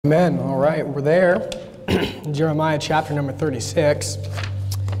Amen. All right, we're there. Jeremiah chapter number 36.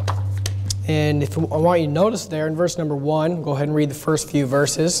 And I want you to notice there in verse number 1, go ahead and read the first few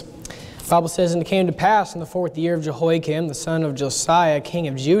verses. The Bible says, "And it came to pass in the 4th year of Jehoiakim, the son of Josiah, king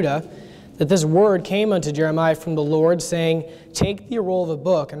of Judah, that this word came unto Jeremiah from the Lord, saying, Take thee a roll of a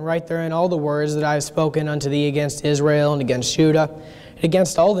book, and write therein all the words that I have spoken unto thee against Israel and against Judah, and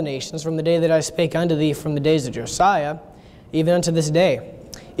against all the nations, from the day that I spake unto thee from the days of Josiah, even unto this day.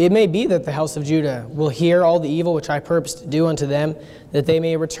 It may be that the house of Judah will hear all the evil which I purpose to do unto them, that they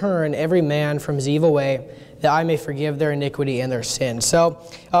may return every man from his evil way, that I may forgive their iniquity and their sin." So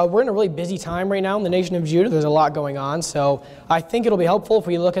we're in a really busy time right now in the nation of Judah. There's a lot going on. So I think it'll be helpful if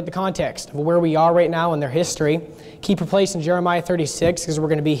we look at the context of where we are right now in their history. Keep your place in Jeremiah 36 because we're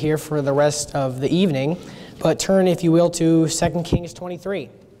going to be here for the rest of the evening. But turn, if you will, to 2 Kings 23.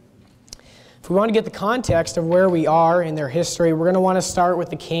 If we want to get the context of where we are in their history, we're going to want to start with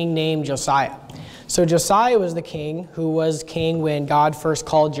the king named Josiah. So Josiah was the king who was king when God first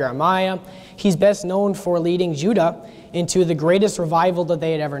called Jeremiah. He's best known for leading Judah into the greatest revival that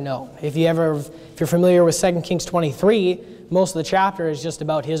they had ever known. If you're familiar with 2 Kings 23, most of the chapter is just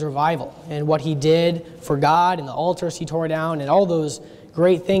about his revival and what he did for God and the altars he tore down and all those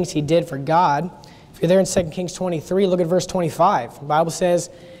great things he did for God. If you're there in 2 Kings 23, look at verse 25. The Bible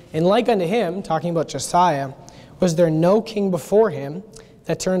says, "And like unto him," talking about Josiah, "was there no king before him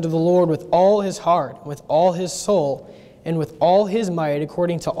that turned to the Lord with all his heart, with all his soul, and with all his might,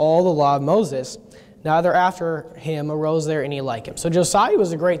 according to all the law of Moses. Neither after him arose there any like him." So Josiah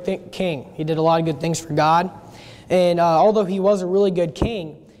was a great king. He did a lot of good things for God. And although he was a really good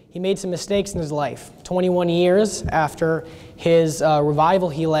king, he made some mistakes in his life. 21 years after his revival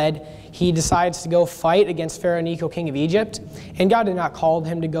he led, he decides to go fight against Pharaoh Necho, king of Egypt. And God did not call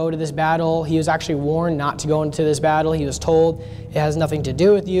him to go to this battle. He was actually warned not to go into this battle. He was told, "It has nothing to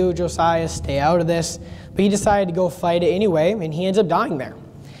do with you, Josiah, stay out of this." But he decided to go fight it anyway, and he ends up dying there.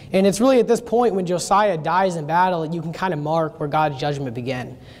 And it's really at this point when Josiah dies in battle that you can kind of mark where God's judgment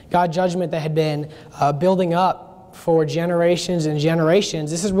began. God's judgment that had been building up for generations and generations.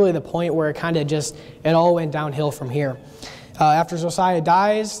 This is really the point where it all went downhill from here. After Josiah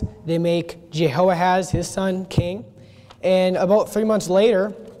dies, they make Jehoahaz, his son, king. And about 3 months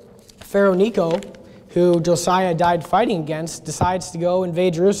later, Pharaoh Necho, who Josiah died fighting against, decides to go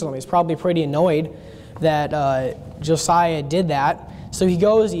invade Jerusalem. He's probably pretty annoyed that Josiah did that. So he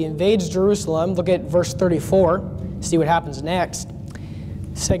goes, he invades Jerusalem. Look at verse 34, see what happens next.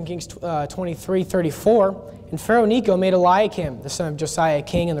 2 Kings 23:34. "And Pharaoh Necho made Eliakim, the son of Josiah,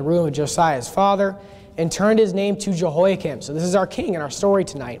 king in the room of Josiah's father, and turned his name to Jehoiakim." So this is our king in our story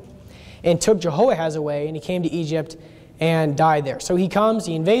tonight. "And took Jehoahaz away, and he came to Egypt and died there." So he comes,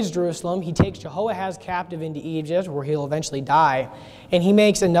 he invades Jerusalem, he takes Jehoahaz captive into Egypt, where he'll eventually die, and he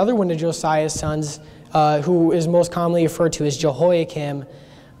makes another one of Josiah's sons, who is most commonly referred to as Jehoiakim,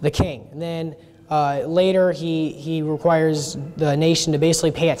 the king. And then later he requires the nation to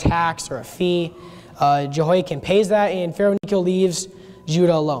basically pay a tax or a fee. Jehoiakim pays that, and Pharaoh Necho leaves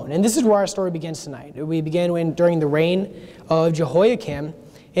Judah alone. And this is where our story begins tonight. We begin during the reign of Jehoiakim.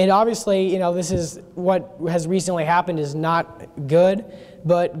 And obviously, this is what has recently happened is not good,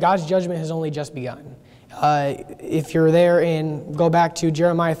 but God's judgment has only just begun. If you're there and go back to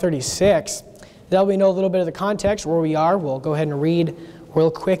Jeremiah 36, that'll we know a little bit of the context where we are. We'll go ahead and read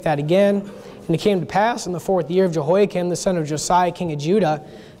real quick that again. "And it came to pass in the 4th year of Jehoiakim, the son of Josiah, king of Judah,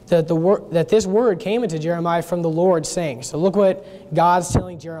 that this word came into Jeremiah from the Lord, saying," so look what God's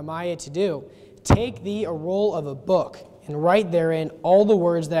telling Jeremiah to do. "Take thee a roll of a book, and write therein all the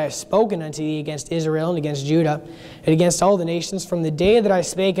words that I have spoken unto thee against Israel and against Judah, and against all the nations, from the day that I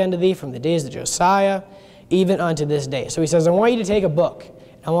spake unto thee, from the days of Josiah, even unto this day." So he says, I want you to take a book.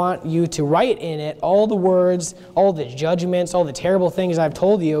 I want you to write in it all the words, all the judgments, all the terrible things I've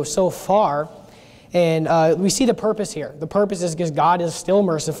told you so far. And we see the purpose here. The purpose is because God is still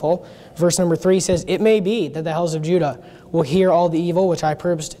merciful. Verse number 3 says, "It may be that the house of Judah will hear all the evil which I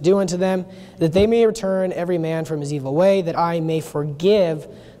purpose to do unto them, that they may return every man from his evil way, that I may forgive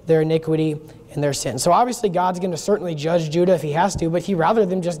their iniquity and their sin." So obviously God's going to certainly judge Judah if he has to, but he'd rather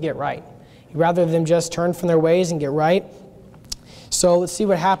them just get right. He'd rather them just turn from their ways and get right. So let's see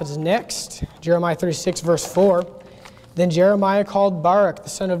what happens next. Jeremiah 36 verse 4. "Then Jeremiah called Baruch, the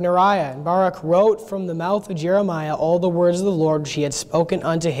son of Neriah, and Baruch wrote from the mouth of Jeremiah all the words of the Lord which he had spoken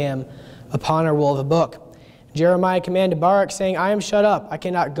unto him upon a roll of a book. Jeremiah commanded Baruch, saying, I am shut up, I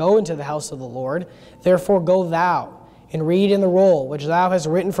cannot go into the house of the Lord. Therefore go thou, and read in the roll which thou hast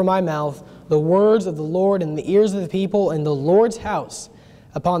written from my mouth the words of the Lord in the ears of the people in the Lord's house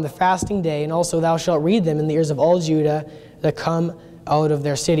upon the fasting day, and also thou shalt read them in the ears of all Judah that come out of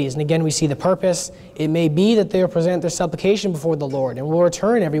their cities. And again, we see the purpose. It may be that they will present their supplication before the Lord, and will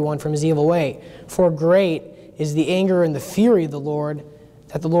return everyone from his evil way. For great is the anger and the fury of the Lord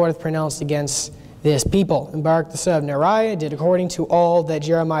that the Lord hath pronounced against this people. And Baruch the son of Neriah did according to all that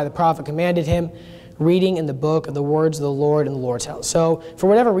Jeremiah the prophet commanded him, reading in the book of the words of the Lord in the Lord's house. So for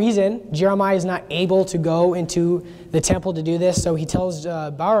whatever reason, Jeremiah is not able to go into the temple to do this. So he tells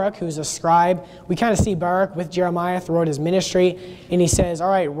Baruch, who's a scribe. We kind of see Baruch with Jeremiah throughout his ministry. And he says,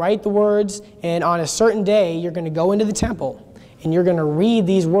 all right, write the words. And on a certain day, you're going to go into the temple. And you're going to read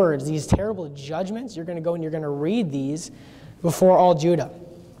these words, these terrible judgments. You're going to go and you're going to read these before all Judah.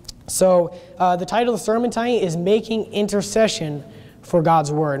 So the title of the sermon tonight is Making Intercession for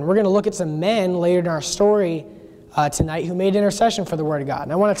God's Word. And we're going to look at some men later in our story tonight who made intercession for the Word of God.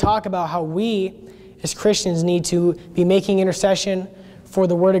 And I want to talk about how we as Christians need to be making intercession for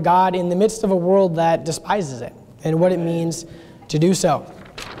the Word of God in the midst of a world that despises it, and what it means to do so.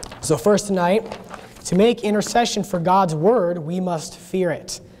 So first tonight, to make intercession for God's Word, we must fear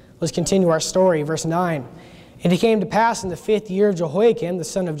it. Let's continue our story, verse 9. And it came to pass in the 5th year of Jehoiakim, the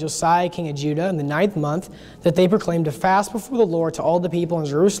son of Josiah, king of Judah, in the 9th month, that they proclaimed a fast before the Lord to all the people in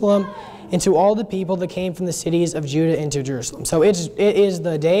Jerusalem, and to all the people that came from the cities of Judah into Jerusalem. So it is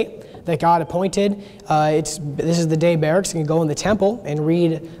the day that God appointed. This is the day Baruch's going to go in the temple and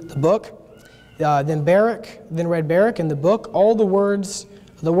read the book. Then read Baruch in the book all the words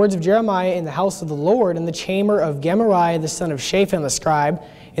of Jeremiah in the house of the Lord, in the chamber of Gemariah the son of Shaphan the scribe,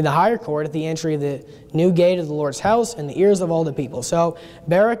 in the higher court at the entry of the new gate of the Lord's house, in the ears of all the people. So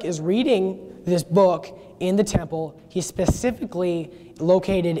Baruch is reading this book in the temple. He's specifically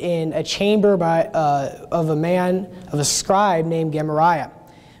located in a chamber of a scribe named Gemariah.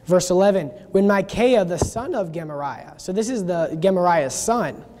 Verse 11, when Micaiah the son of Gemariah, so this is the Gemariah's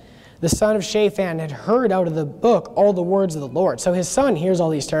son, the son of Shaphan, had heard out of the book all the words of the Lord. So his son hears all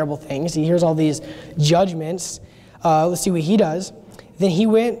these terrible things. He hears all these judgments. Let's see what he does. Then he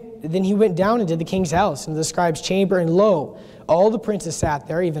went down into the king's house, into the scribe's chamber, and lo, all the princes sat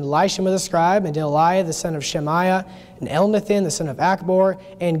there, even Elishama the scribe, and Delaiah the son of Shemaiah, and Elnathan the son of Achbor,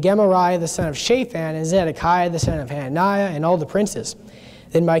 and Gemariah the son of Shaphan, and Zedekiah the son of Hananiah, and all the princes.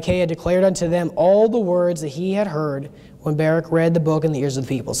 Then Micaiah declared unto them all the words that he had heard when Baruch read the book in the ears of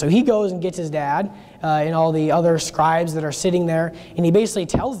the people. So he goes and gets his dad and all the other scribes that are sitting there, and he basically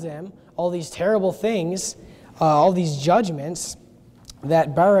tells them all these terrible things, all these judgments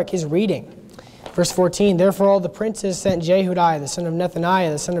that Baruch is reading. Verse 14, therefore all the princes sent Jehudi, the son of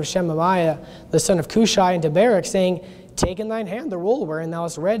Nethaniah, the son of Shemaiah, the son of Cushai, unto Baruch, saying, take in thine hand the roll wherein thou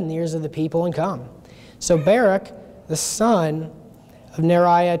hast read in the ears of the people, and come. So Baruch, the son of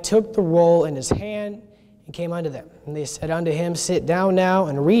Neriah, took the roll in his hand, and came unto them. And they said unto him, sit down now,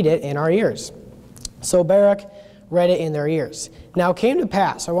 and read it in our ears. So Baruch read it in their ears. Now it came to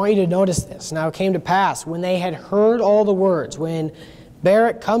pass, I want you to notice this, now it came to pass, when they had heard all the words, when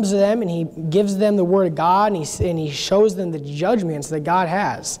Baruch comes to them and he gives them the word of God, and he shows them the judgments that God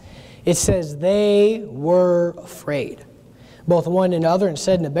has. It says they were afraid, both one and another, and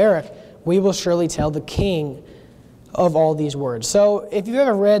said unto Baruch, we will surely tell the king of all these words. So if you've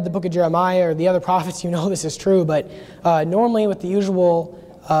ever read the book of Jeremiah or the other prophets, you know this is true, but normally what the usual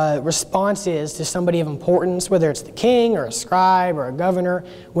response is to somebody of importance, whether it's the king or a scribe or a governor,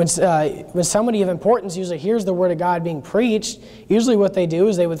 when somebody of importance usually hears the word of God being preached, usually what they do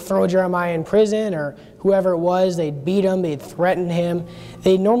is they would throw Jeremiah in prison, or whoever it was, they'd beat him, they'd threaten him.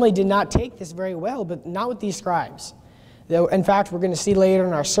 They normally did not take this very well, but not with these scribes. In fact, we're going to see later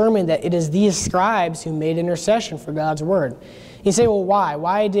in our sermon that it is these scribes who made intercession for God's word. You say, well, why?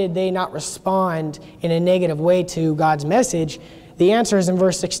 Why did they not respond in a negative way to God's message? The answer is in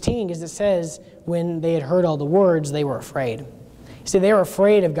verse 16, because it says, when they had heard all the words, they were afraid. You see, they were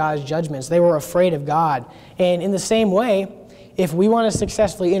afraid of God's judgments. They were afraid of God. And in the same way, if we want to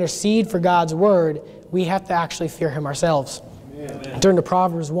successfully intercede for God's word, we have to actually fear him ourselves. Amen. Turn to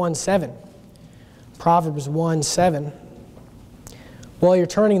Proverbs 1:7. Proverbs 1:7. While you're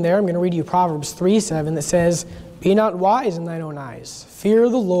turning there, I'm going to read you Proverbs 3:7 that says, be not wise in thine own eyes. Fear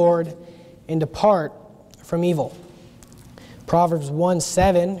the Lord and depart from evil. Proverbs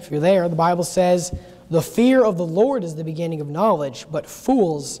 1:7, if you're there, the Bible says, the fear of the Lord is the beginning of knowledge, but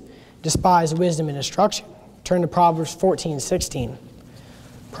fools despise wisdom and instruction. Turn to Proverbs 14:16.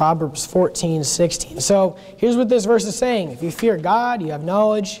 Proverbs 14:16. So here's what this verse is saying. If you fear God, you have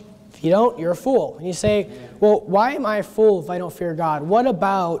knowledge. If you don't, you're a fool. And you say, well, why am I a fool if I don't fear God? What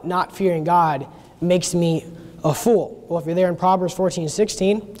about not fearing God makes me a fool? Well, if you're there in Proverbs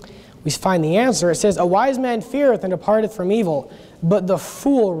 14:16, we find the answer. It says, a wise man feareth and departeth from evil, but the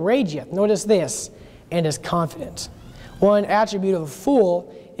fool rageth, notice this, and is confident. One attribute of a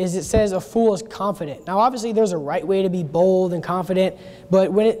fool is it says a fool is confident. Now obviously there's a right way to be bold and confident,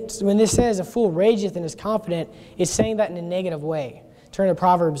 but when this says a fool rageth and is confident, it's saying that in a negative way. Turn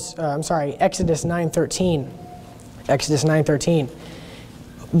to Exodus 9:13. Exodus 9:13.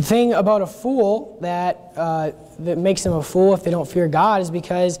 The thing about a fool that makes them a fool if they don't fear God is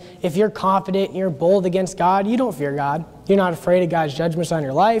because if you're confident and you're bold against God, you don't fear God. You're not afraid of God's judgments on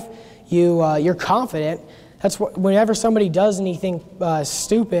your life. You're confident. That's what, whenever somebody does anything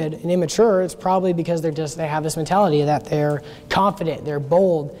stupid and immature, it's probably because they have this mentality that they're confident, they're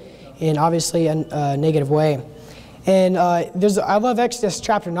bold, in obviously a negative way. And I love Exodus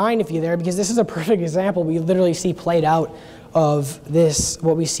chapter 9 if you're there, because this is a perfect example we literally see played out of this,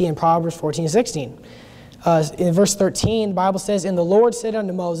 what we see in Proverbs 14:16. In verse 13, the Bible says, "And the Lord said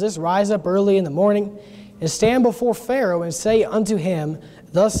unto Moses, Rise up early in the morning, and stand before Pharaoh, and say unto him,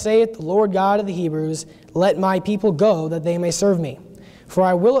 Thus saith the Lord God of the Hebrews, Let my people go, that they may serve me. For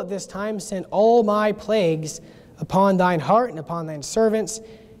I will at this time send all my plagues upon thine heart, and upon thine servants,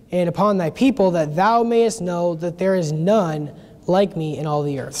 and upon thy people, that thou mayest know that there is none like me in all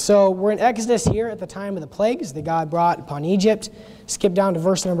the earth." So we're in Exodus here at the time of the plagues that God brought upon Egypt. Skip down to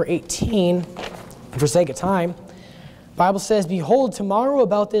verse number 18 for sake of time. The Bible says, "Behold, tomorrow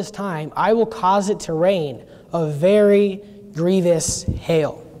about this time I will cause it to rain a very grievous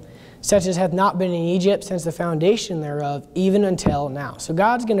hail, such as hath not been in Egypt since the foundation thereof, even until now." So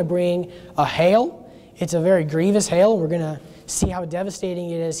God's going to bring a hail. It's a very grievous hail. We're going to see how devastating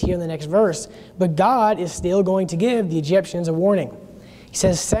it is here in the next verse. But God is still going to give the Egyptians a warning. He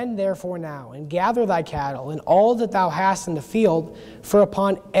says, "Send therefore now, and gather thy cattle, and all that thou hast in the field, for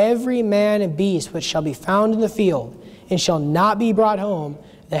upon every man and beast which shall be found in the field, and shall not be brought home,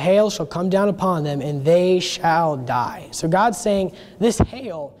 the hail shall come down upon them, and they shall die." So God's saying this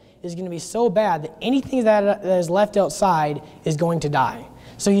hail is going to be so bad that anything that is left outside is going to die.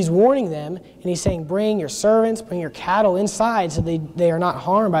 So he's warning them, and he's saying, bring your servants, bring your cattle inside so they are not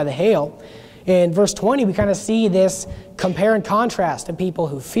harmed by the hail. In verse 20, we kind of see this compare and contrast to people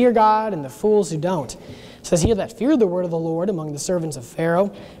who fear God and the fools who don't. It says, "He that feared the word of the Lord among the servants of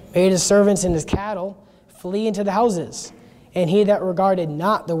Pharaoh made his servants and his cattle flee into the houses. And he that regarded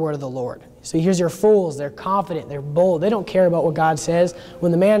not the word of the Lord." So here's your fools. They're confident. They're bold. They don't care about what God says.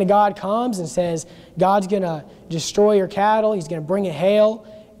 When the man of God comes and says, God's going to destroy your cattle, he's going to bring a hail,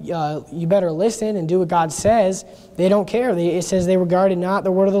 you better listen and do what God says, they don't care. It says they regarded not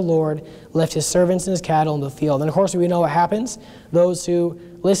the word of the Lord, left his servants and his cattle in the field. And of course we know what happens. Those who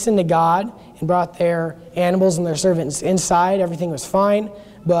listened to God and brought their animals and their servants inside, everything was fine.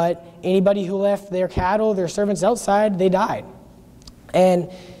 But anybody who left their cattle, their servants outside, they died. And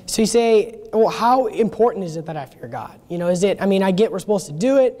so you say, well, how important is it that I fear God? You know, I get we're supposed to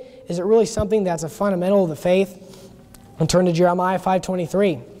do it. Is it really something that's a fundamental of the faith? And turn to Jeremiah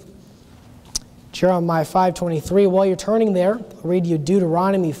 5:23. Jeremiah 5:23. While you're turning there, I'll read you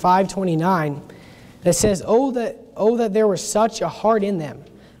Deuteronomy 5:29. That says, Oh that there was such a heart in them,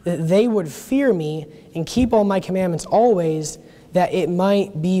 that they would fear me and keep all my commandments always, that it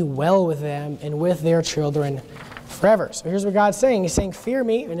might be well with them and with their children forever. So here's what God's saying. He's saying, fear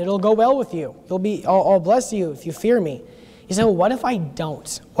me and it'll go well with you. I'll bless you if you fear me. He said, well, what if I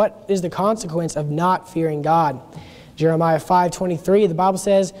don't? What is the consequence of not fearing God? Jeremiah 5:23, the Bible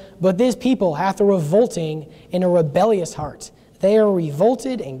says, But this people hath a revolting and a rebellious heart. They are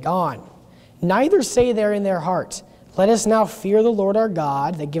revolted and gone. Neither say they in their heart, Let us now fear the Lord our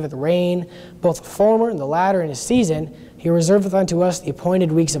God, that giveth rain, both the former and the latter in his season. He reserveth unto us the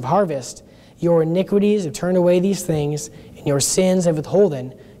appointed weeks of harvest. Your iniquities have turned away these things, and your sins have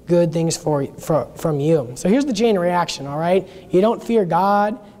withholden good things from you. So here's the chain reaction, all right? You don't fear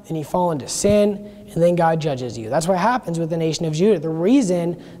God, then you fall into sin, and then God judges you. That's what happens with the nation of Judah. The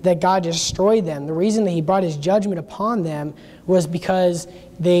reason that God destroyed them, the reason that he brought his judgment upon them was because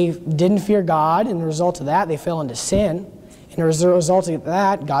they didn't fear God, and as a result of that, they fell into sin. And as a result of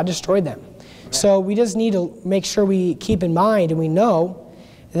that, God destroyed them. So we just need to make sure we keep in mind and we know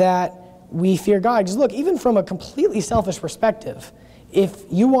that we fear God. Because look, even from a completely selfish perspective, if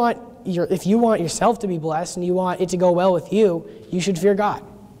you want yourself to be blessed and you want it to go well with you, you should fear God.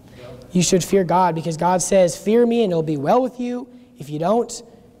 You should fear God because God says, fear me and it'll be well with you. If you don't,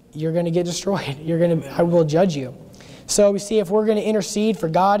 you're going to get destroyed. I will judge you. So we see if we're going to intercede for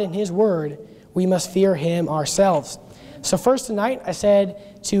God and his word, we must fear him ourselves. So first tonight, I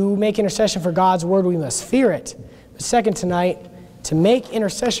said to make intercession for God's word, we must fear it. But second tonight, to make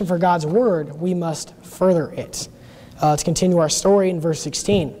intercession for God's word, we must further it. Let's continue our story in verse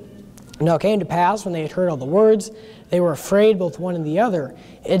 16. Now it came to pass, when they had heard all the words, they were afraid, both one and the other.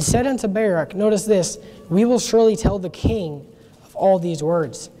 It said unto Barak, notice this, we will surely tell the king of all these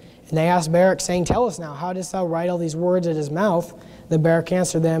words. And they asked Barak, saying, tell us now, how didst thou write all these words at his mouth? Then Barak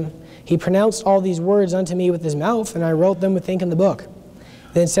answered them, he pronounced all these words unto me with his mouth, and I wrote them with ink in the book.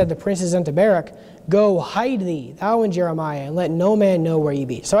 Then said the princes unto Barak, go hide thee, thou and Jeremiah, and let no man know where ye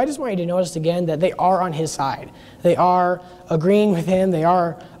be. So I just want you to notice again that they are on his side. They are agreeing with him. They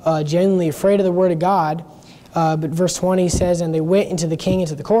are genuinely afraid of the word of God. But verse 20 says, and they went into the king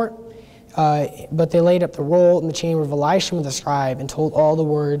into the court, but they laid up the roll in the chamber of Elisha the scribe, and told all the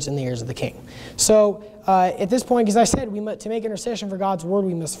words in the ears of the king. So at this point, as I said, to make intercession for God's word,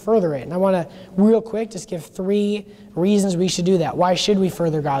 we must further it. And I want to, real quick, just give 3 reasons we should do that. Why should we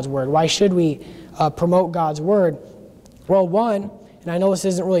further God's word? Why should we promote God's word? Well, one, and I know this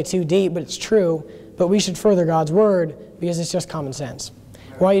isn't really too deep, but it's true, but we should further God's word because it's just common sense.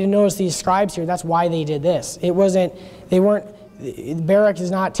 I want you to notice these scribes here, that's why they did this. Barak is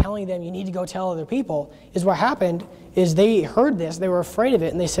not telling them, you need to go tell other people. What happened is they heard this, they were afraid of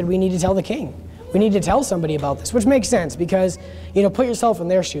it, and they said, we need to tell the king. We need to tell somebody about this, which makes sense because, put yourself in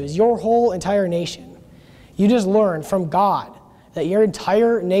their shoes. Your whole entire nation, you just learned from God that your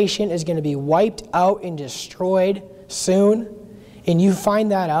entire nation is going to be wiped out and destroyed soon, and you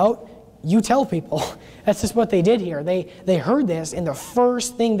find that out, you tell people. That's just what they did here. They heard this, and the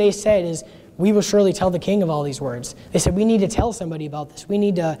first thing they said is, we will surely tell the king of all these words. They said, we need to tell somebody about this. We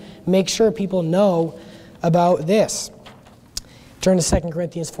need to make sure people know about this. Turn to 2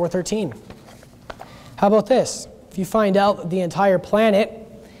 Corinthians 4:13. How about this? If you find out that the entire planet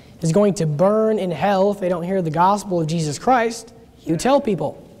is going to burn in hell if they don't hear the gospel of Jesus Christ, you tell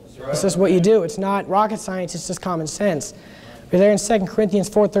people. Right. This is what you do. It's not rocket science, it's just common sense. We're there in 2 Corinthians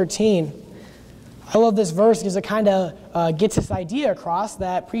 4:13. I love this verse because it kind of gets this idea across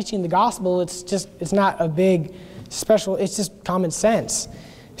that preaching the gospel, it's not a big special, it's just common sense.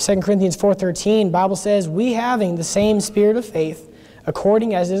 2 Corinthians 4:13, Bible says, we having the same spirit of faith,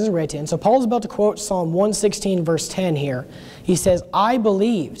 according as it is written. So Paul's about to quote Psalm 116 verse 10 here. He says, I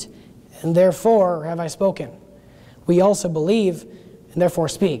believed, and therefore have I spoken. We also believe, and therefore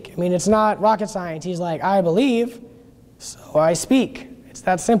speak. I mean, it's not rocket science. He's like, I believe, so I speak. It's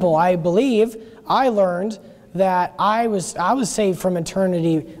that simple. I believe. I learned that I was saved from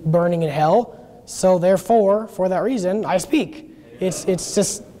eternity burning in hell, so therefore, for that reason, I speak.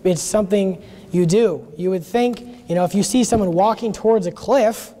 It's something you do. You would think, if you see someone walking towards a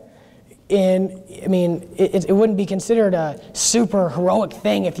cliff, it wouldn't be considered a super heroic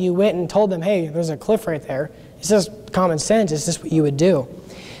thing if you went and told them, hey, there's a cliff right there. It's just common sense. It's just what you would do.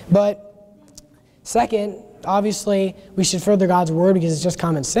 But second, obviously, we should further God's word because it's just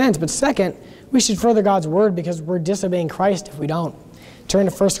common sense. But second, we should further God's word because we're disobeying Christ if we don't. Turn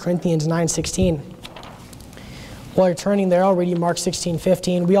to 1 Corinthians 9:16. While you're turning there, I'll read you Mark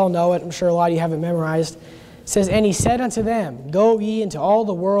 16:15. We all know it. I'm sure a lot of you have it memorized. It says, and he said unto them, go ye into all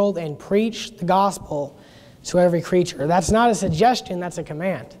the world and preach the gospel to every creature. That's not a suggestion, that's a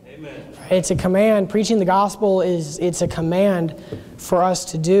command. Amen. It's a command. Preaching the gospel it's a command for us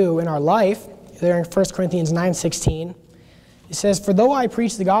to do in our life. There in 1 Corinthians 9:16. It says, for though I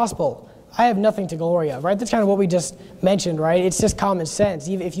preach the gospel, I have nothing to glory of. Right? That's kind of what we just mentioned, right? It's just common sense.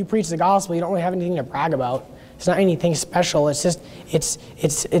 Even if you preach the gospel, you don't really have anything to brag about. It's not anything special. It's just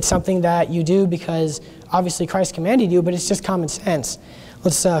it's something that you do because obviously Christ commanded you, but it's just common sense.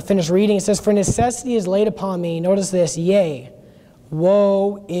 Let's finish reading. It says, for necessity is laid upon me. Notice this, yea,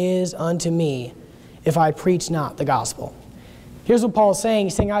 woe is unto me if I preach not the gospel. Here's what Paul is saying.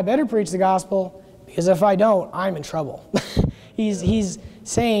 He's saying, I better preach the gospel because if I don't, I'm in trouble. He's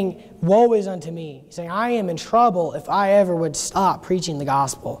saying, woe is unto me. He's saying, I am in trouble if I ever would stop preaching the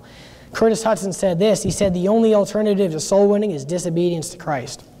gospel. Curtis Hudson said this. He said, the only alternative to soul winning is disobedience to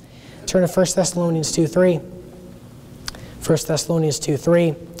Christ. Turn to 1 Thessalonians 2:3. 1 Thessalonians 2:3.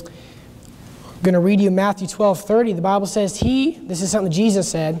 I'm going to read you Matthew 12:30. The Bible says, this is something Jesus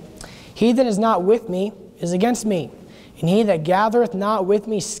said, he that is not with me is against me, and he that gathereth not with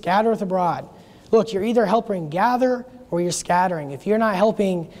me scattereth abroad. Look, you're either helping gather or you're scattering. If you're not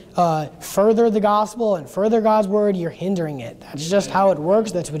helping further the gospel and further God's word, you're hindering it. That's just how it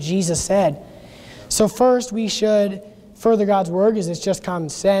works. That's what Jesus said. So first, we should further God's word because it's just common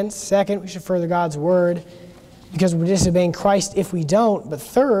sense. Second, we should further God's word because we're disobeying Christ if we don't. But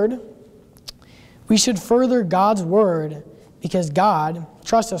third, we should further God's word because God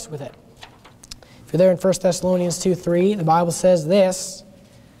trusts us with it. If you're there in 1 Thessalonians 2:3, the Bible says this,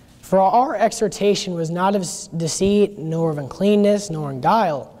 for our exhortation was not of deceit, nor of uncleanness, nor in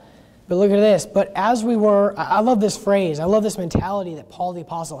guile. But look at this. But as we were, I love this phrase. I love this mentality that Paul the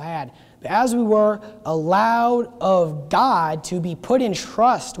Apostle had. But as we were allowed of God to be put in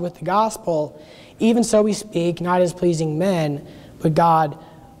trust with the gospel, even so we speak, not as pleasing men, but God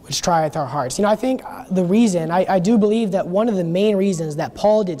which trieth our hearts. I think the reason, I do believe that one of the main reasons that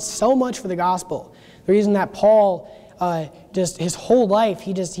Paul did so much for the gospel, the reason that Paul, just his whole life,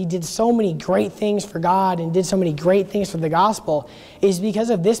 he did so many great things for God and did so many great things for the gospel, is because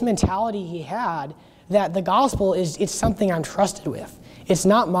of this mentality he had that the gospel it's something I'm trusted with. It's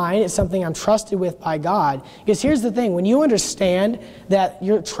not mine, it's something I'm trusted with by God. Because here's the thing, when you understand that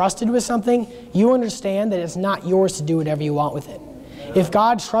you're trusted with something, you understand that it's not yours to do whatever you want with it. If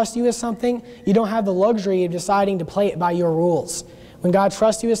God trusts you with something, you don't have the luxury of deciding to play it by your rules. When God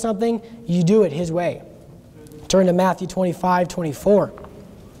trusts you with something, you do it His way. Turn to Matthew 25:24.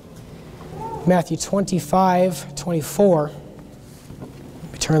 Matthew 25:24.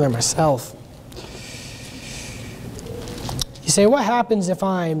 Let me turn there myself. You say, what happens if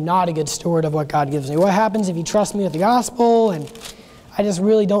I'm not a good steward of what God gives me? What happens if He trusts me with the gospel and I just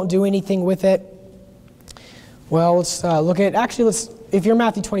really don't do anything with it? Well, let's look at, if you're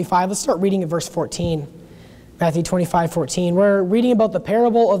Matthew 25, let's start reading at verse 14. Matthew 25:14. We're reading about the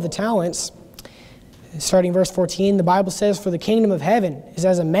parable of the talents. Starting verse 14, the Bible says, for the kingdom of heaven is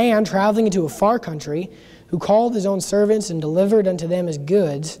as a man traveling into a far country, who called his own servants and delivered unto them his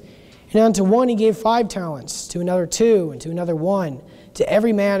goods. And unto one he gave 5 talents, to another 2, and to another 1, to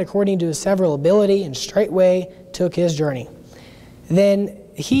every man according to his several ability, and straightway took his journey. Then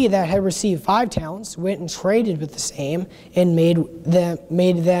he that had received 5 talents went and traded with the same, and made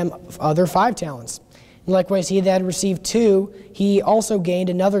them other 5 talents. And likewise he that had received 2, he also gained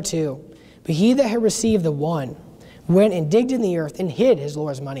another 2. But he that had received the 1 went and digged in the earth and hid his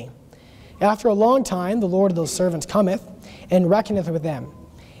Lord's money. After a long time the Lord of those servants cometh, and reckoneth with them.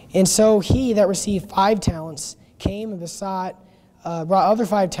 And so he that received 5 talents came and brought other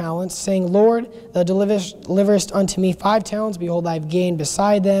 5 talents, saying, Lord, thou deliverest unto me 5 talents. Behold, I have gained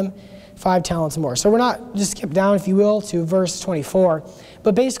beside them 5 talents more. So we're not, just skip down, if you will, to verse 24.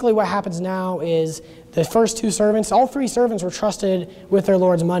 But basically what happens now is the first 2 servants, all 3 servants were trusted with their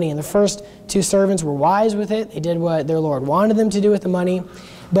Lord's money. And the first 2 servants were wise with it. They did what their Lord wanted them to do with the money.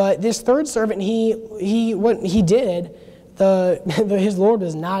 But this third servant, what he did, his Lord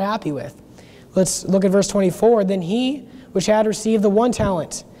was not happy with. Let's look at verse 24. Then he which had received the 1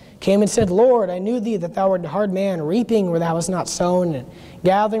 talent came and said, Lord, I knew thee that thou wert a hard man, reaping where thou wast not sown, and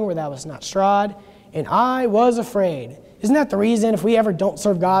gathering where thou wast not strawed, and I was afraid. Isn't that the reason if we ever don't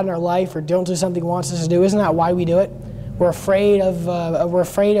serve God in our life or don't do something He wants us to do, isn't that why we do it? We're afraid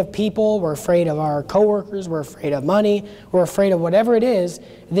of people, we're afraid of our coworkers, we're afraid of money, we're afraid of whatever it is.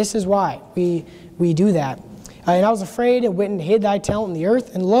 This is why we do that. And I was afraid and went and hid thy talent in the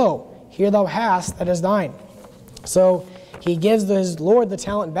earth, and lo, here thou hast that is thine. So he gives his Lord the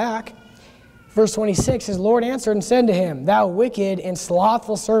talent back. Verse 26, his Lord answered and said to him, Thou wicked and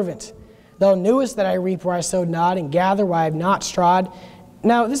slothful servant, thou knewest that I reap where I sowed not, and gather where I have not strawed.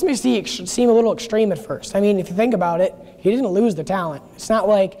 Now, this may seem a little extreme at first. I mean, if you think about it, he didn't lose the talent. It's not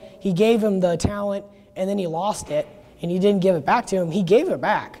like he gave him the talent and then he lost it and he didn't give it back to him. He gave it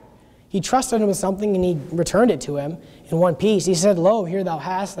back. He trusted him with something and he returned it to him in one piece. He said, Lo, here thou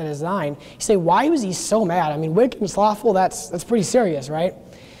hast that is thine. You say, why was he so mad? I mean, wicked and slothful, that's pretty serious, right?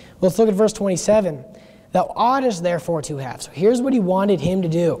 Well, let's look at verse 27. Thou oughtest therefore to have. So here's what he wanted him to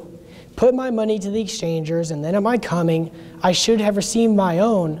do. Put my money to the exchangers, and then at my coming I should have received my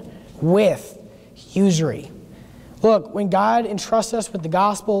own with usury. Look, when God entrusts us with the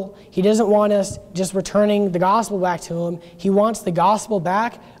gospel, He doesn't want us just returning the gospel back to Him. He wants the gospel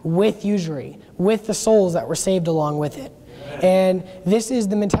back with usury, with the souls that were saved along with it. And this is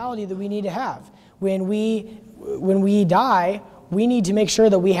the mentality that we need to have. When we die, we need to make sure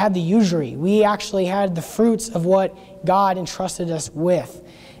that we had the usury. We actually had the fruits of what God entrusted us with.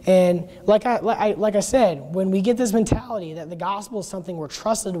 And like I said, when we get this mentality that the gospel is something we're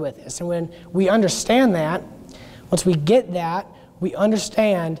trusted with, and when we understand that, once we get that, we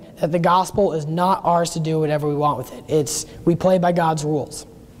understand that the gospel is not ours to do whatever we want with it. We play by God's rules.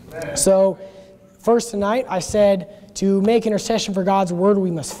 So, first tonight, I said to make intercession for God's word,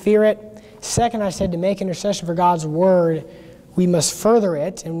 we must fear it. Second, I said to make intercession for God's word, we must further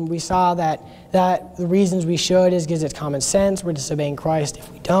it. And we saw that the reasons we should is because it's common sense. We're disobeying Christ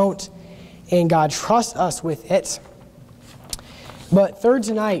if we don't. And God trusts us with it. But third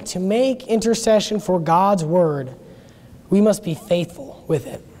tonight, to make intercession for God's word, we must be faithful with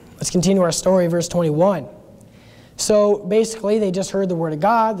it. Let's continue our story, verse 21. So basically, they just heard the word of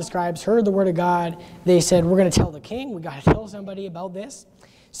God. The scribes heard the word of God. They said, we're going to tell the king. We've got to tell somebody about this.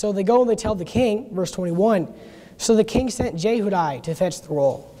 So they go and they tell the king, verse 21. So the king sent Jehudi to fetch the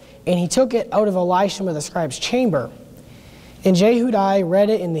roll. and he took it out of Elishama the scribe's chamber. And Jehudi read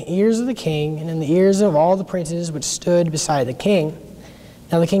it in the ears of the king and in the ears of all the princes which stood beside the king.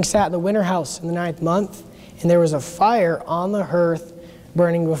 Now the king sat in the winter house in the 9th month, and there was a fire on the hearth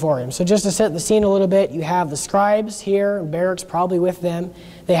burning before him. So just to set the scene a little bit, you have the scribes here, and Barak's probably with them.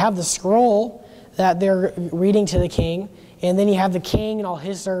 They have the scroll that they're reading to the king, and then you have the king and all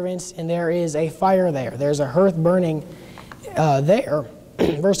his servants, and there is a fire there. There's a hearth burning there.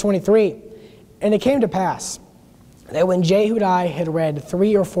 Verse 23, and it came to pass that when Jehudi had read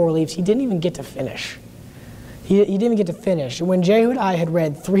 3 or 4 leaves, he didn't even get to finish. He didn't even get to finish. When Jehudi had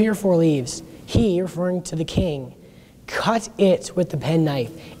read 3 or 4 leaves, he, referring to the king, cut it with the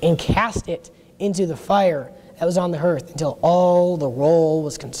penknife and cast it into the fire that was on the hearth until all the roll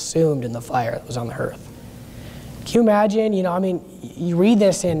was consumed in the fire that was on the hearth. Can you imagine? You read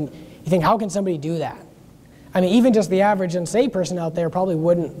this and you think, how can somebody do that? Even just the average unsaved person out there probably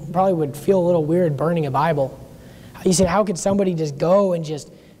would feel a little weird burning a Bible. You say, how could somebody just go and just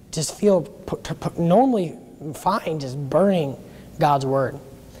feel normally fine just burning God's word?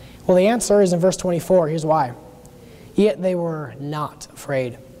 Well, the answer is in verse 24. Here's why. Yet they were not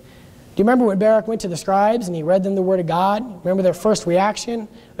afraid. Do you remember when Barak went to the scribes and he read them the word of God? Remember their first reaction?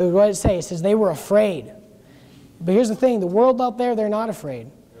 What did it say? It says they were afraid. But here's the thing. The world out there, they're not afraid.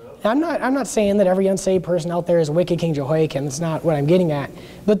 Now, I'm not saying that every unsaved person out there is wicked King Jehoiakim. That's not what I'm getting at.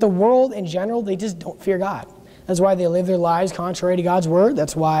 But the world in general, they just don't fear God. That's why they live their lives contrary to God's word.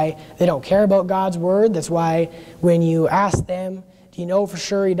 That's why they don't care about God's word. That's why when you ask them, do you know for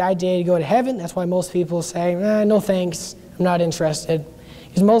sure you died today to go to heaven? That's why most people say, no thanks, I'm not interested.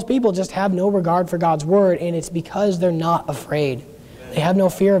 Because most people just have no regard for God's word, and it's because they're not afraid. They have no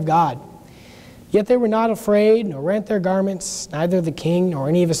fear of God. Yet they were not afraid, nor rent their garments, neither the king nor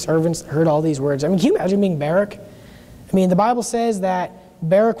any of his servants heard all these words. Can you imagine being Barak? The Bible says that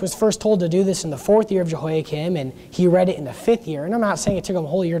Barak was first told to do this in the 4th year of Jehoiakim, and he read it in the 5th year. And I'm not saying it took him a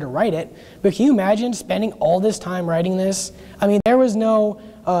whole year to write it, but can you imagine spending all this time writing this? There was no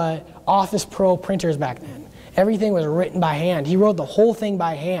Office Pro printers back then. Everything was written by hand. He wrote the whole thing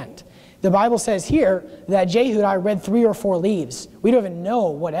by hand. The Bible says here that Jehudi read 3 or 4 leaves. We don't even know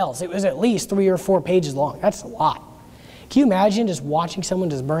what else. It was at least 3 or 4 pages long. That's a lot. Can you imagine just watching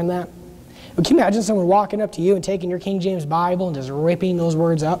someone just burn that? Can you imagine someone walking up to you and taking your King James Bible and just ripping those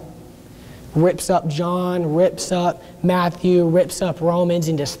words up? Rips up John, rips up Matthew, rips up Romans,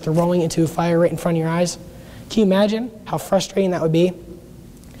 and just throwing it into a fire right in front of your eyes? Can you imagine how frustrating that would be?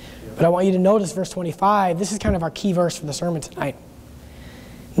 But I want you to notice verse 25. This is kind of our key verse for the sermon tonight.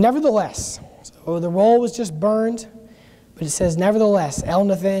 Nevertheless, so the roll was just burned, but it says, nevertheless,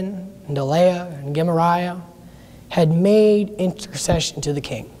 Elnathan and Delaiah and Gemariah had made intercession to the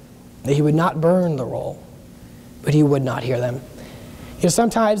king, that he would not burn the roll, but he would not hear them.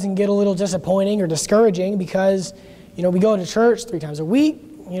 Sometimes it can get a little disappointing or discouraging because, we go to church 3 times a week.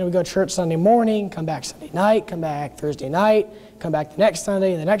 We go to church Sunday morning, come back Sunday night, come back Thursday night, come back the next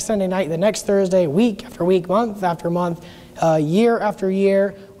Sunday, the next Sunday night, the next Thursday, week after week, month after month, year after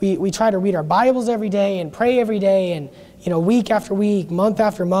year. We try to read our Bibles every day and pray every day, and week after week, month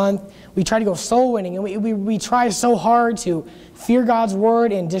after month. We try to go soul winning, and we try so hard to fear God's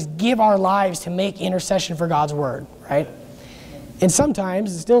word and just give our lives to make intercession for God's word, right? And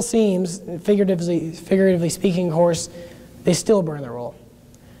sometimes it still seems, figuratively speaking, of course, they still burn the roll,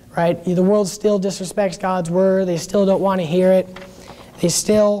 right? The world still disrespects God's word. They still don't want to hear it. They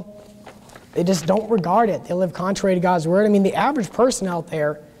just don't regard it. They live contrary to God's word. The average person out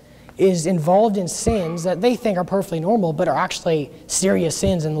there is involved in sins that they think are perfectly normal, but are actually serious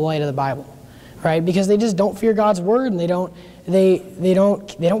sins in the light of the Bible, right? Because they just don't fear God's word, and they don't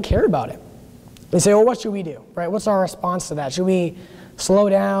care about it. They say, well, what should we do, right? What's our response to that? Should we slow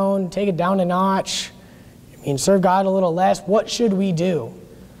down, take it down a notch, serve God a little less? What should we do?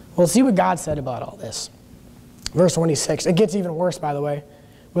 Well, see what God said about all this. Verse 26. It gets even worse, by the way.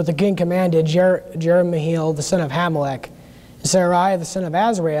 But the king commanded Jerahmeel, the son of Hamelech, and Seraiah, the son of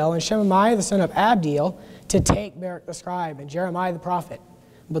Azrael, and Shemaiah, the son of Abdiel, to take Barak the scribe and Jeremiah the prophet.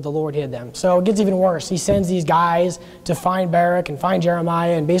 But the Lord hid them. So it gets even worse. He sends these guys to find Barak and find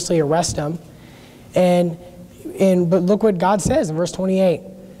Jeremiah and basically arrest them. But look what God says in verse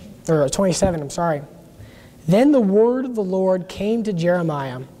 27, I'm sorry. Then the word of the Lord came to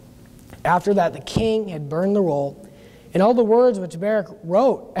Jeremiah. After that, the king had burned the roll, and all the words which Barak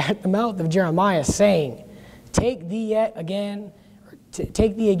wrote at the mouth of Jeremiah, saying, Take thee again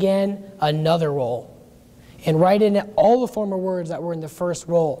another roll, and write in it all the former words that were in the first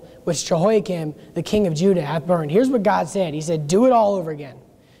roll, which Jehoiakim, the king of Judah, hath burned. Here's what God said. He said, do it all over again.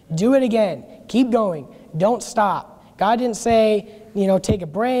 Do it again. Keep going. Don't stop. God didn't say, take a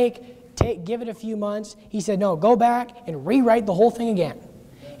break, give it a few months. He said, no, go back and rewrite the whole thing again.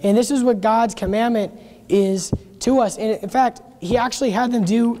 And this is what God's commandment is to us. And in fact, he actually had them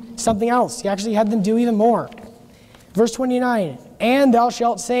do something else. He actually had them do even more. Verse 29, and thou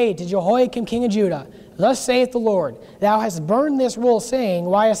shalt say to Jehoiakim king of Judah, thus saith the Lord, thou hast burned this roll, saying,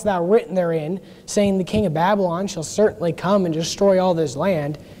 why hast thou written therein, saying, the king of Babylon shall certainly come and destroy all this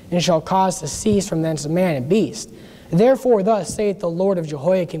land, and shall cause to cease from thence man and beast. Therefore thus saith the Lord of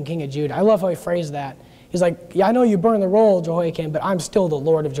Jehoiakim king of Judah. I love how he phrased that. He's like, yeah, I know you burned the roll, Jehoiakim, but I'm still the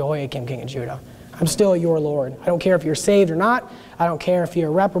Lord of Jehoiakim king of Judah. I'm still your Lord. I don't care if you're saved or not. I don't care if you're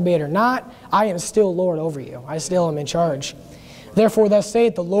a reprobate or not. I am still Lord over you. I still am in charge. Therefore thus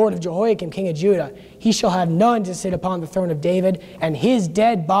saith the Lord of Jehoiakim king of Judah, he shall have none to sit upon the throne of David, and his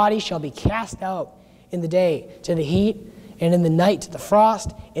dead body shall be cast out in the day to the heat, and in the night to the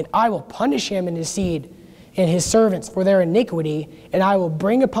frost, and I will punish him and his seed and his servants for their iniquity, and I will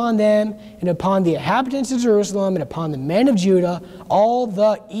bring upon them and upon the inhabitants of Jerusalem and upon the men of Judah all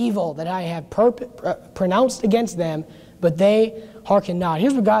the evil that I have pronounced against them, but they hearken not.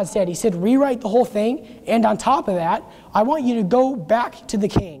 Here's what God said. He said, rewrite the whole thing, and on top of that, I want you to go back to the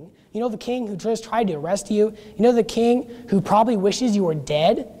king. You know the king who just tried to arrest you? You know the king who probably wishes you were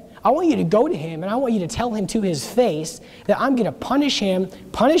dead? I want you to go to him, and I want you to tell him to his face that I'm going to punish him,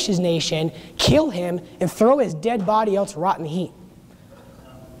 punish his nation, kill him, and throw his dead body out to rot in the heat.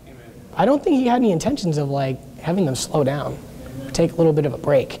 Amen. I don't think he had any intentions of having them slow down, take a little bit of a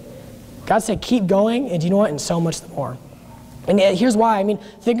break. God said, keep going, and you know what? And so much more. And here's why. I mean,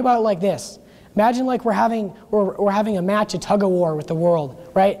 think about it like this. Imagine we're having a match, a tug of war with the world,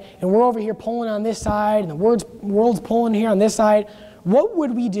 right? And we're over here pulling on this side, and the world's pulling here on this side. What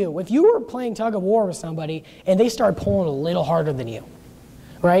would we do if you were playing tug of war with somebody and they start pulling a little harder than you,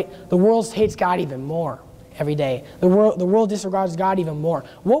 right? The world hates God even more every day. The world disregards God even more.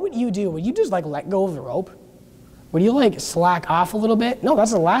 What would you do? Would you just let go of the rope? Would you slack off a little bit? No,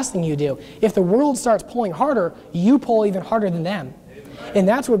 that's the last thing you do. If the world starts pulling harder, you pull even harder than them. And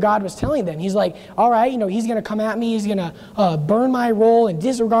that's what God was telling them. He's like, all right, he's going to come at me. He's going to burn my roll and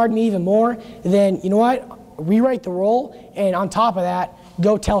disregard me even more. Then, you know what? Rewrite the roll, and on top of that,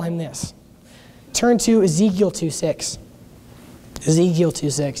 go tell him this. Turn to Ezekiel 2:6. Ezekiel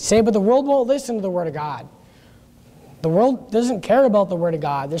 2:6. Say, but the world won't listen to the word of God. The world doesn't care about the word of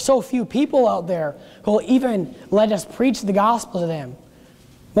God. There's so few people out there who will even let us preach the gospel to them.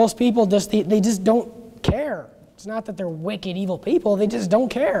 Most people they just don't care. It's not that they're wicked, evil people. They just don't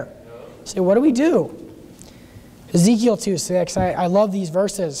care. Say, what do we do? Ezekiel 2:6. I love these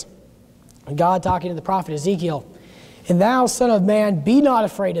verses. God talking to the prophet Ezekiel. And thou, son of man, be not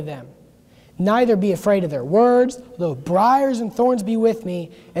afraid of them, neither be afraid of their words, though briars and thorns be with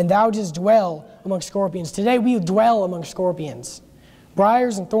me, and thou just dwell among scorpions. Today we dwell among scorpions.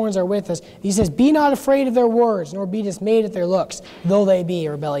 Briars and thorns are with us. He says, be not afraid of their words, nor be dismayed at their looks, though they be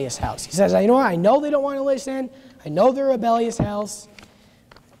a rebellious house. He says, you know what? I know they don't want to listen. I know they're a rebellious house.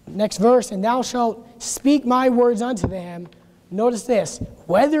 Next verse, and thou shalt speak my words unto them. Notice this,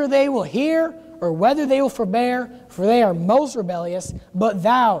 whether they will hear or whether they will forbear, for they are most rebellious. But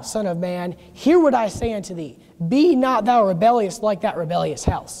thou, son of man, hear what I say unto thee. Be not thou rebellious like that rebellious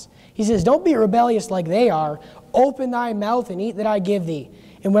house. He says, don't be rebellious like they are. Open thy mouth and eat that I give thee.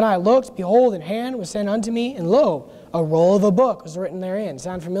 And when I looked, behold, an hand was sent unto me, and lo, a roll of a book was written therein.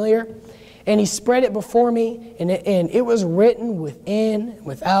 Sound familiar? And he spread it before me, and it was written within and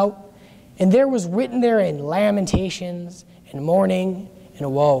without. And there was written therein lamentations, and mourning,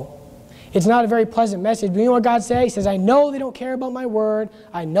 and woe. It's not a very pleasant message, but you know what God says? He says, I know they don't care about my word.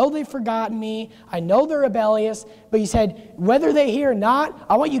 I know they've forgotten me. I know they're rebellious. But he said, whether they hear or not,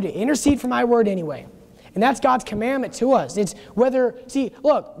 I want you to intercede for my word anyway. And that's God's commandment to us. It's whether, see,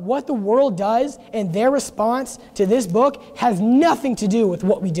 look, what the world does and their response to this book has nothing to do with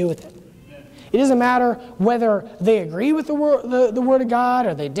what we do with it. It doesn't matter whether they agree with the word of God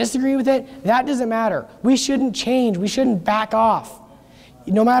or they disagree with it. That doesn't matter. We shouldn't change. We shouldn't back off.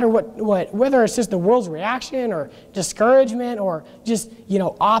 No matter whether it's just the world's reaction or discouragement or just,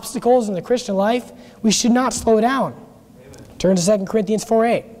 obstacles in the Christian life, we should not slow down. Amen. Turn to 2 Corinthians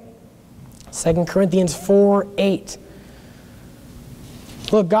 4:8. 2 Corinthians 4:8.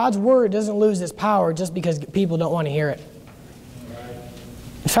 Look, God's word doesn't lose its power just because people don't want to hear it.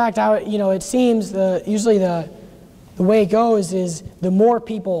 In fact, it seems usually the way it goes is the more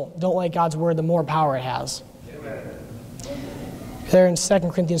people don't like God's word, the more power it has. Amen. There in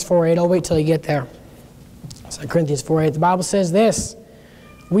 2 Corinthians 4:8, I'll wait till you get there. 2 Corinthians 4:8, the Bible says this,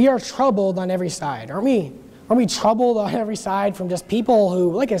 we are troubled on every side. Aren't we troubled on every side from just people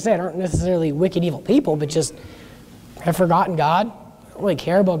who, like I said, aren't necessarily wicked, evil people, but just have forgotten God? don't really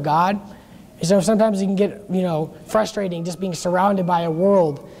care about God. And so sometimes you can get, frustrating just being surrounded by a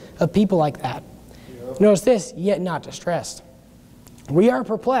world of people like that. Notice this, yet not distressed. We are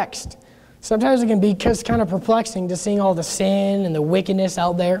perplexed. Sometimes it can be just kind of perplexing just seeing all the sin and the wickedness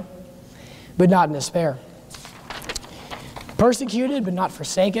out there, but not in despair. Persecuted, but not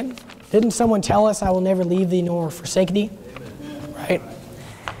forsaken. Didn't someone tell us, I will never leave thee nor forsake thee? Right?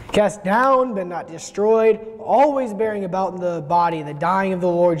 Cast down, but not destroyed. Always bearing about in the body the dying of the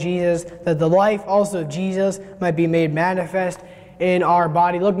Lord Jesus, that the life also of Jesus might be made manifest in our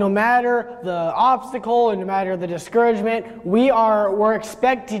body. Look, no matter the obstacle and no matter the discouragement, we're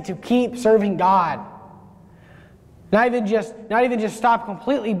expected to keep serving God. Not even just stop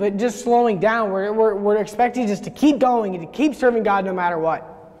completely, but just slowing down. We're expected just to keep going and to keep serving God no matter what.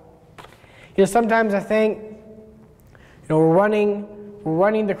 Sometimes I think, we're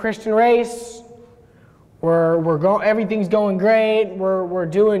running the Christian race. Everything's going great. We're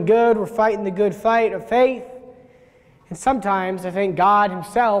doing good. We're fighting the good fight of faith. And sometimes I think God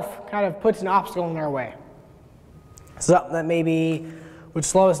himself kind of puts an obstacle in our way. Something that maybe would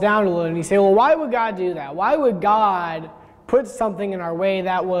slow us down a little. And you say, well, why would God do that? Why would God put something in our way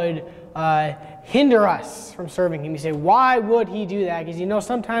that would hinder us from serving him? You say, why would he do that? Because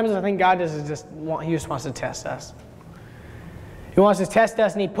sometimes I think God he just wants to test us. He wants to test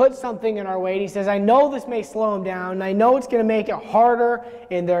us, and he puts something in our way. And he says, I know this may slow them down, and I know it's going to make it harder,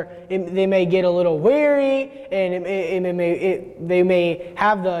 and they may get a little weary, and they may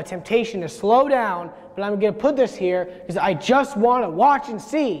have the temptation to slow down, but I'm going to put this here because I just want to watch and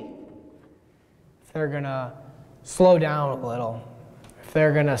see if they're going to slow down a little, if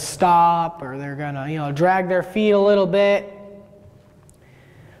they're going to stop, or they're going to drag their feet a little bit.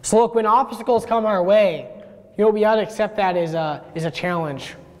 So look, when obstacles come our way, we ought to accept that as a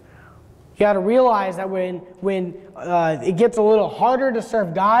challenge. You got to realize that when it gets a little harder to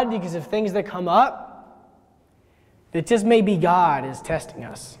serve God because of things that come up, it just may be God is testing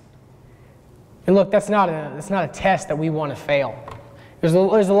us. And look, that's not a test that we want to fail. There's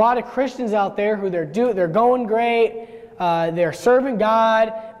a lot of Christians out there who they're going great, they're serving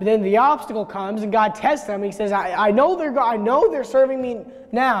God, but then the obstacle comes and God tests them. He says, I know they're serving me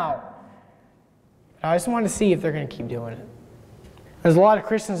now. I just want to see if they're going to keep doing it. There's a lot of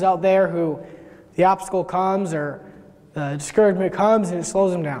Christians out there who the obstacle comes or the discouragement comes and it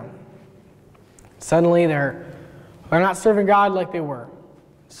slows them down. Suddenly they're not serving God like they were.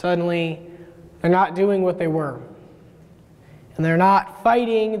 Suddenly they're not doing what they were. And they're not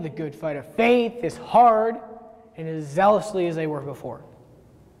fighting the good fight of faith as hard and as zealously as they were before.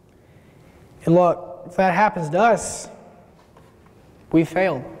 And look, if that happens to us, we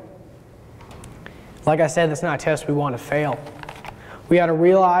failed. Like I said, that's not a test we want to fail. We got to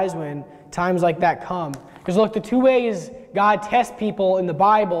realize when times like that come. Because look, the two ways God tests people in the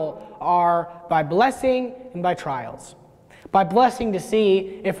Bible are by blessing and by trials. By blessing to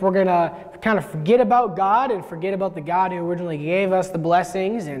see if we're going to kind of forget about God and forget about the God who originally gave us the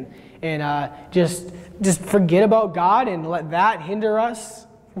blessings and just forget about God and let that hinder us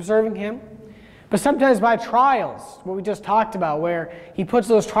from serving him. But sometimes by trials, what we just talked about, where he puts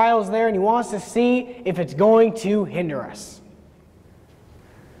those trials there and he wants to see if it's going to hinder us.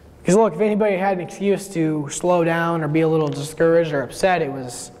 Because look, if anybody had an excuse to slow down or be a little discouraged or upset, it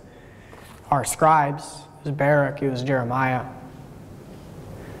was our scribes. It was Baruch, it was Jeremiah.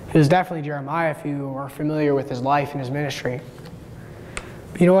 It was definitely Jeremiah if you are familiar with his life and his ministry.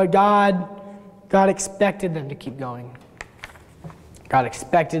 But you know what? God expected them to keep going. God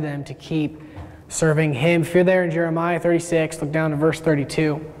expected them to keep serving him. If you're there in Jeremiah 36, look down to verse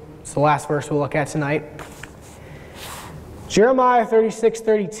 32. It's the last verse we'll look at tonight. Jeremiah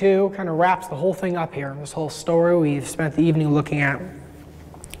 36:32 kind of wraps the whole thing up here. This whole story we've spent the evening looking at.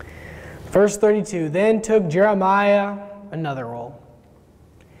 Verse 32, Then took Jeremiah another roll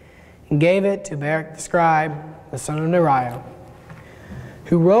and gave it to Baruch the scribe, the son of Neriah,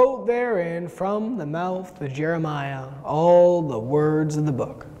 who wrote therein from the mouth of Jeremiah all the words of the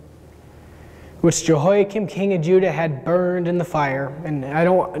book, which Jehoiakim king of Judah had burned in the fire. And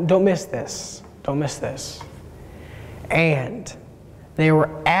don't miss this. Don't miss this. And they were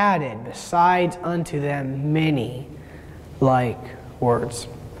added besides unto them many like words.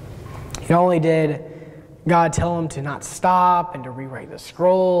 Not only did God tell him to not stop and to rewrite the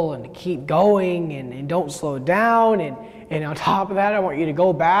scroll and to keep going and don't slow down. And on top of that, I want you to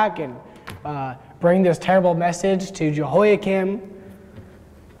go back and bring this terrible message to Jehoiakim.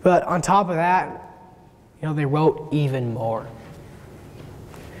 But on top of that, they wrote even more.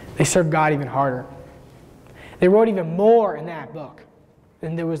 They served God even harder. They wrote even more in that book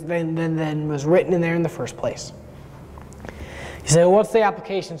than was written in there in the first place. You say, well, what's the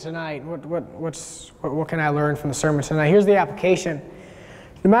application tonight? What can I learn from the sermon tonight? Here's the application.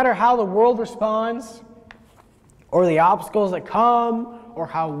 No matter how the world responds, or the obstacles that come, or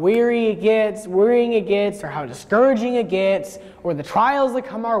how worrying it gets, or how discouraging it gets, or the trials that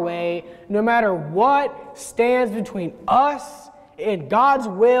come our way, no matter what stands between us and God's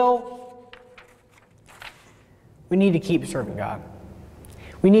will, we need to keep serving God.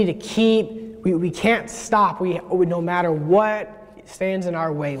 We need to keep, we can't stop. No matter what stands in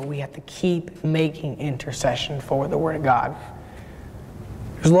our way, we have to keep making intercession for the Word of God.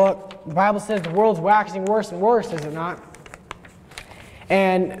 Because look, the Bible says the world's waxing worse and worse, is it not?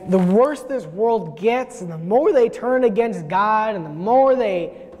 And the worse this world gets, and the more they turn against God, and the more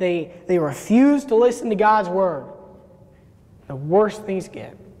they refuse to listen to God's Word, the worse things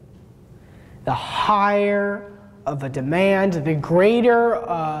get. The higher of a demand, the greater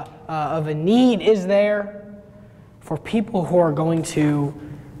of a need is there for people who are going to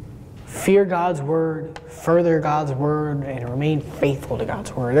fear God's Word, further God's Word, and remain faithful to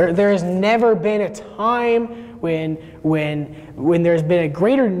God's Word. There has never been a time when there's been a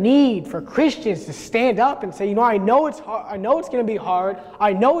greater need for Christians to stand up and say, you know, I know it's hard, I know it's going to be hard,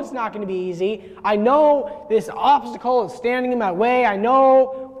 I know it's not going to be easy, I know this obstacle is standing in my way, I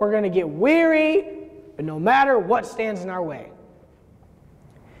know we're going to get weary, but no matter what stands in our way,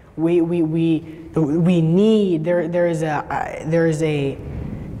 we need, there is a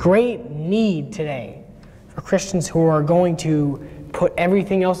great need today for Christians who are going to put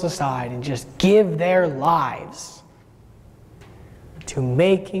everything else aside and just give their lives to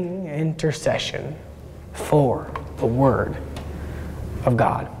making intercession for the Word of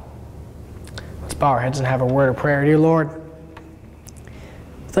God. Let's bow our heads and have a word of prayer. Dear Lord,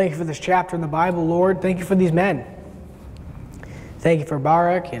 thank you for this chapter in the Bible, Lord. Thank you for these men. Thank you for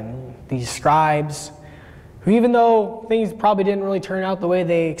Barak and these scribes, who even though things probably didn't really turn out the way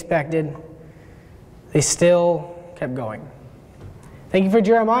they expected, they still kept going. Thank you for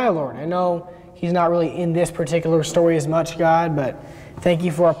Jeremiah, Lord. I know he's not really in this particular story as much, God, but thank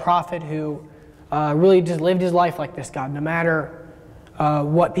you for a prophet who really just lived his life like this, God. No matter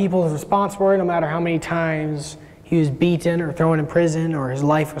what people's response were, no matter how many times he was beaten or thrown in prison or his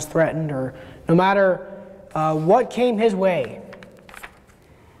life was threatened, or no matter what came his way,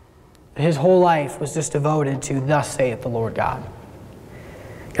 his whole life was just devoted to thus saith the Lord God.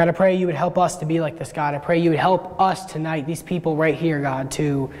 God, I pray you would help us to be like this, God. I pray you would help us tonight, these people right here, God,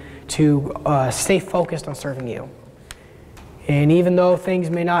 to stay focused on serving you. And even though things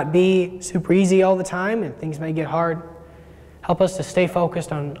may not be super easy all the time and things may get hard, help us to stay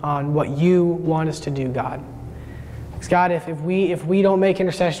focused on what you want us to do, God. Because God, if we don't make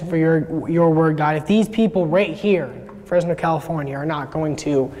intercession for your word, God, if these people right here in Fresno, California are not going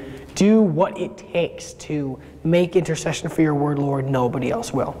to do what it takes to make intercession for your word, Lord, nobody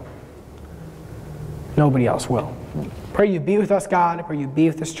else will. Nobody else will. Pray you be with us, God. I pray you be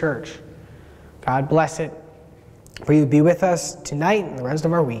with this church. God bless it. Pray you be with us tonight and the rest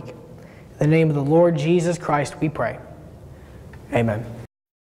of our week. In the name of the Lord Jesus Christ, we pray. Amen.